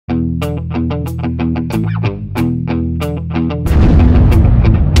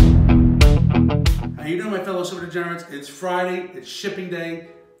Friday, it's shipping day,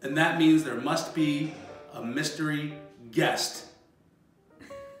 and that means there must be a mystery guest.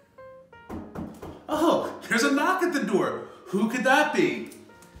 Oh, there's a knock at the door. Who could that be?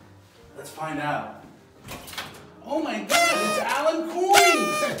 Let's find out. Oh my God, it's Alan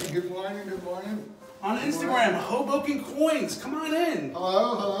Coins! Good morning, good morning. On Instagram, Hoboken Coins, come on in.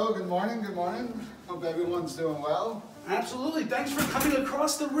 Hello, good morning, good morning. Hope everyone's doing well. Absolutely, thanks for coming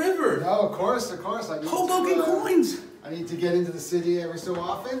across the river. No, of course. Hoboken Coins. I need to get into the city every so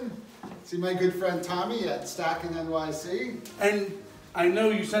often. See my good friend Tommy at Stacking NYC. And I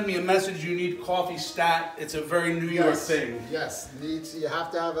know you sent me a message, you need coffee stat. It's a very New York thing. Yes, you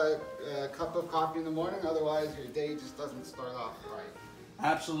have to have a cup of coffee in the morning, otherwise your day just doesn't start off right.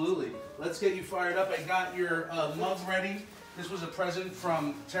 Absolutely. Let's get you fired up. I got your mug ready. This was a present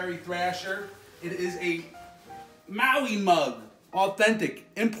from Terry Thrasher. It is a Maui mug, authentic,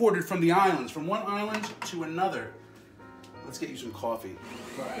 imported from the islands, from one island to another. Let's get you some coffee.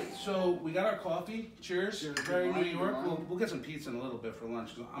 All right, so we got our coffee. Cheers. Cheers. Very New York. We'll get some pizza in a little bit for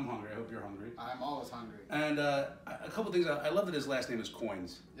lunch. I'm hungry. I hope you're hungry. I'm always hungry. And a couple things. I love that his last name is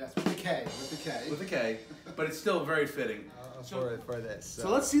Coins. Yes, with a K. With a K. With a K, but it's still very fitting. For this.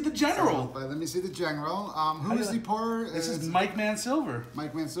 So let's see the general. But let me see the general. Who is the pourer? This is Mike Mansilver.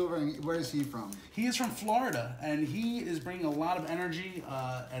 Mike Mansilver, and where is he from? He is from Florida, and he is bringing a lot of energy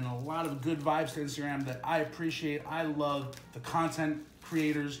and a lot of good vibes to Instagram that I appreciate. I love the content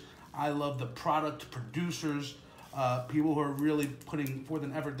creators. I love the product producers, people who are really putting forth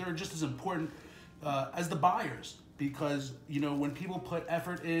an effort. They're just as important as the buyers, because when people put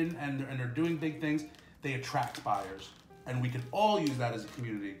effort in and they're doing big things, they attract buyers. And we can all use that as a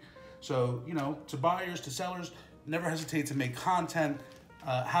community. So, to buyers, to sellers, never hesitate to make content,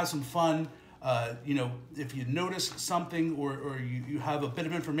 have some fun. If you notice something or you have a bit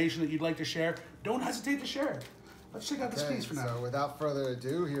of information that you'd like to share, don't hesitate to share it. Let's check out this piece for now. So without further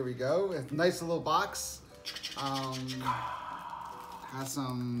ado, here we go. A nice little box. Has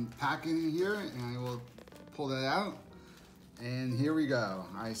some packing in here, and I will pull that out. And here we go.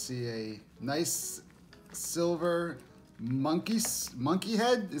 I see a nice silver monkey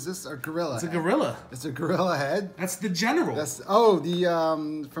head. Is this a gorilla? It's a gorilla. It's a gorilla head. That's the general. That's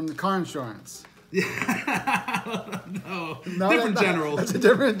from the car insurance. No, different general. That's a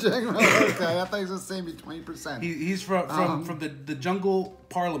different general. Okay, I thought he was just saying 20%. He's from the jungle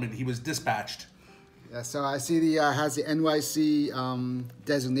parliament. He was dispatched. Yeah, so I see the has the NYC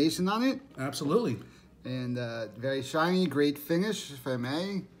designation on it. Absolutely. And very shiny, great finish, if I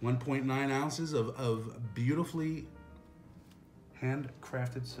may. 1.9 ounces of beautifully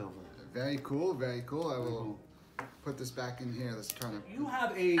handcrafted silver. Very cool, very cool. I will put this back in here. Let's turn it. You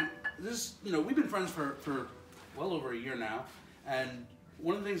have we've been friends for well over a year now, and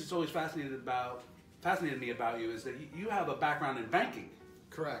one of the things that's always fascinated me about you is that you have a background in banking.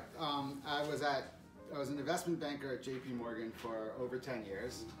 Correct. I was an investment banker at JP Morgan for over 10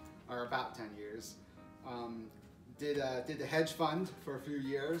 years, or about 10 years. Did the hedge fund for a few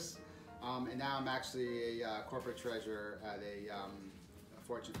years, and now I'm actually a corporate treasurer at a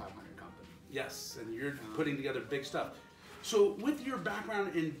Fortune 500 company. Yes, and you're putting together big stuff. So with your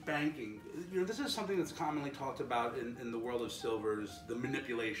background in banking, this is something that's commonly talked about in the world of silver, is the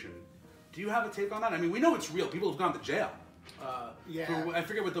manipulation. Do you have a take on that? I mean, we know it's real. People have gone to jail. I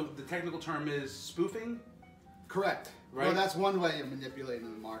forget what the technical term is, spoofing? Correct. Right? Well, that's one way of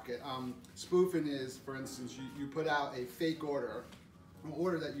manipulating the market. Spoofing is, for instance, you put out a fake order, an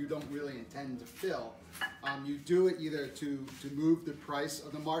order that you don't really intend to fill. You do it either to move the price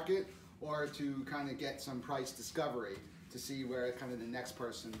of the market or to kind of get some price discovery to see where kind of the next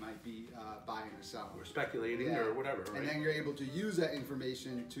person might be buying or selling. Or speculating or whatever, right? And then you're able to use that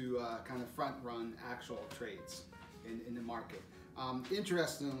information to kind of front run actual trades in the market.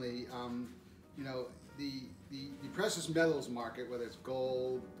 Interestingly, the precious metals market, whether it's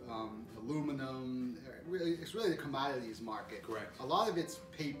gold, aluminum, it's really the commodities market. Correct. A lot of it's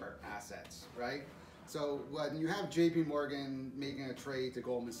paper assets, right? So when you have JP Morgan making a trade to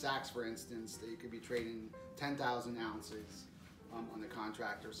Goldman Sachs, for instance, they could be trading 10,000 ounces on the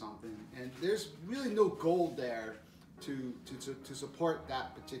contract or something, and there's really no gold there to support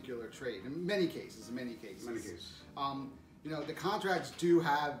that particular trade. In many cases. The contracts do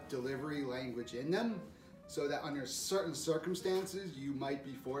have delivery language in them, so that under certain circumstances you might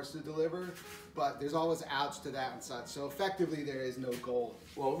be forced to deliver, but there's always outs to that and such. So effectively, there is no gold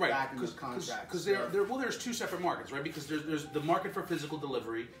back in those contracts. Because there's two separate markets, right? Because there's the market for physical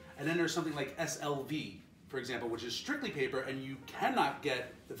delivery, and then there's something like SLV, for example, which is strictly paper, and you cannot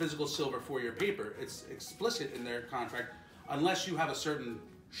get the physical silver for your paper. It's explicit in their contract, unless you have a certain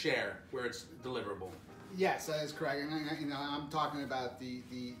share where it's deliverable. Yes, that is correct. And I'm talking about the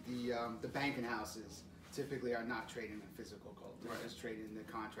banking houses typically are not trading in physical gold. They're just trading in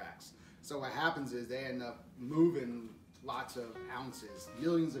the contracts. So what happens is they end up moving lots of ounces,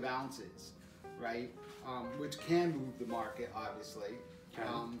 millions of ounces, right? Which can move the market, obviously. Okay.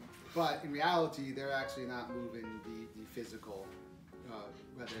 But in reality, they're actually not moving the physical,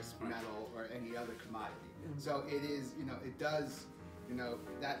 whether it's metal or any other commodity. So it is, it does,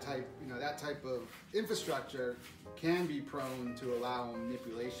 that type of infrastructure can be prone to allow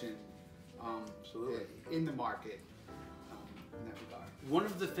manipulation Absolutely. in the market in that regard. One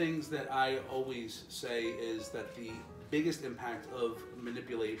of the things that I always say is that the biggest impact of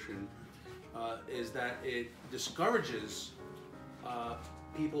manipulation is that it discourages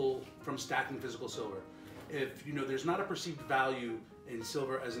people from stacking physical silver. If there's not a perceived value in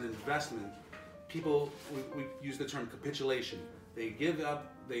silver as an investment, people, we use the term capitulation. They give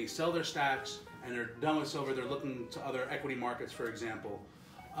up, they sell their stacks, and they're done with silver. They're looking to other equity markets, for example.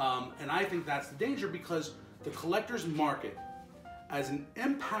 And I think that's the danger, because the collector's market, as an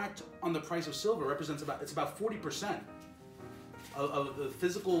impact on the price of silver, represents about 40% of the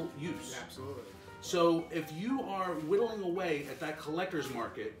physical use. Yeah, absolutely. So if you are whittling away at that collector's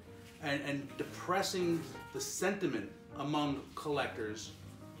market and depressing the sentiment among collectors,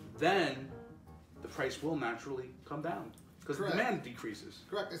 then the price will naturally come down because the demand decreases.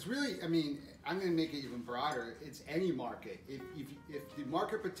 Correct. It's really, I'm going to make it even broader. It's any market. If the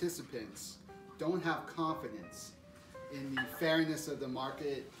market participants don't have confidence in the fairness of the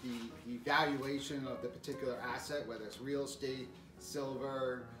market, the valuation of the particular asset, whether it's real estate,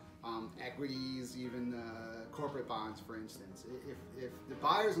 silver, equities, even corporate bonds, for instance. If the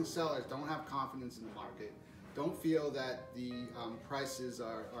buyers and sellers don't have confidence in the market, don't feel that the prices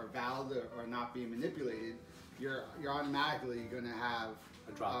are valid or not being manipulated, you're automatically going to have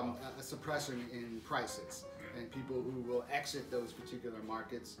a suppression in prices, and people who will exit those particular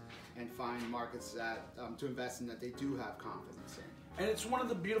markets and find markets that to invest in that they do have confidence in. And it's one of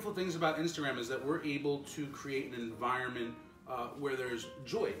the beautiful things about Instagram is that we're able to create an environment where there's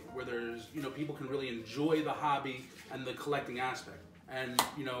joy, where there's, people can really enjoy the hobby and the collecting aspect. And,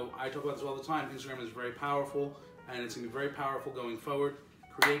 I talk about this all the time. Instagram is very powerful, and it's going to be very powerful going forward.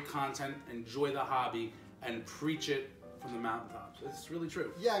 Create content, enjoy the hobby, and preach it from the mountaintops. It's really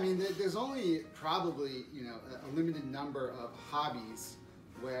true. Yeah, there's only probably, a limited number of hobbies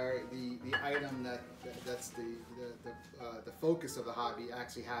where the item that's the focus of the hobby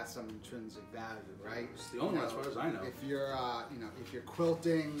actually has some intrinsic value, right? It's the only one, as far as I know. If you're if you're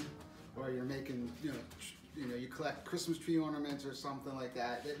quilting, or you're making you collect Christmas tree ornaments or something like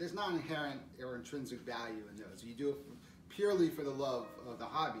that, there's not inherent or intrinsic value in those. You do it purely for the love of the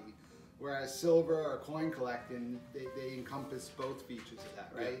hobby. Whereas silver or coin collecting, they encompass both features of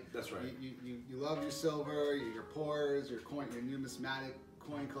that, right? Yeah, that's right. You love your silver, your pours, your coin, your numismatic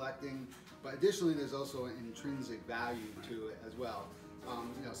coin collecting, but additionally there's also an intrinsic value to it as well.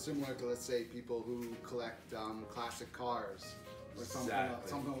 Similar to, let's say, people who collect classic cars or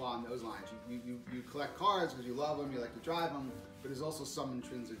something along those lines. You collect cars because you love them, you like to drive them, but there's also some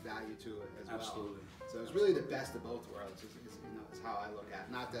intrinsic value to it as well. Absolutely. So it's really the best of both worlds. Is how I look at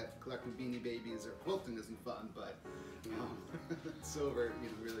it. Not that collecting Beanie Babies or quilting isn't fun, but silver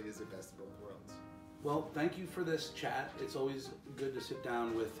really is the best of both worlds. Well, thank you for this chat. It's always good to sit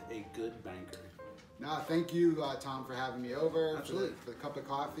down with a good banker. No, thank you, Tom, for having me over. Absolutely. For the cup of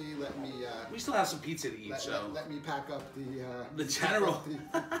coffee. Let me. We still have some pizza to eat, let me pack up the general.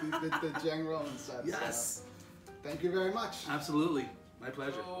 the general and such. Yes. So, thank you very much. Absolutely. My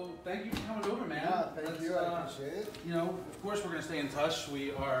pleasure. So, thank you for coming over, man. Yeah, thank you. I appreciate it. Of course, we're going to stay in touch.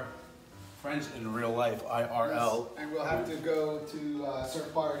 We are friends in real life, IRL. Yes, and we'll have to go to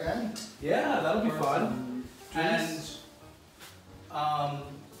Surf Bar again. Yeah, that'll be fun. And,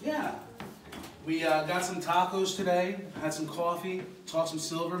 yeah, we got some tacos today, had some coffee, talked some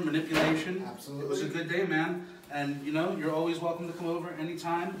silver, manipulation. Absolutely. It was a good day, man. And, you're always welcome to come over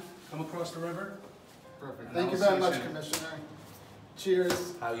anytime, come across the river. Perfect. And Thank you I'll very see much, you soon. Commissioner.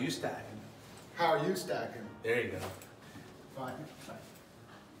 Cheers. How you stacking? How are you stacking? There you go. Fine.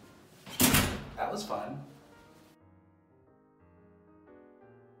 That was fun.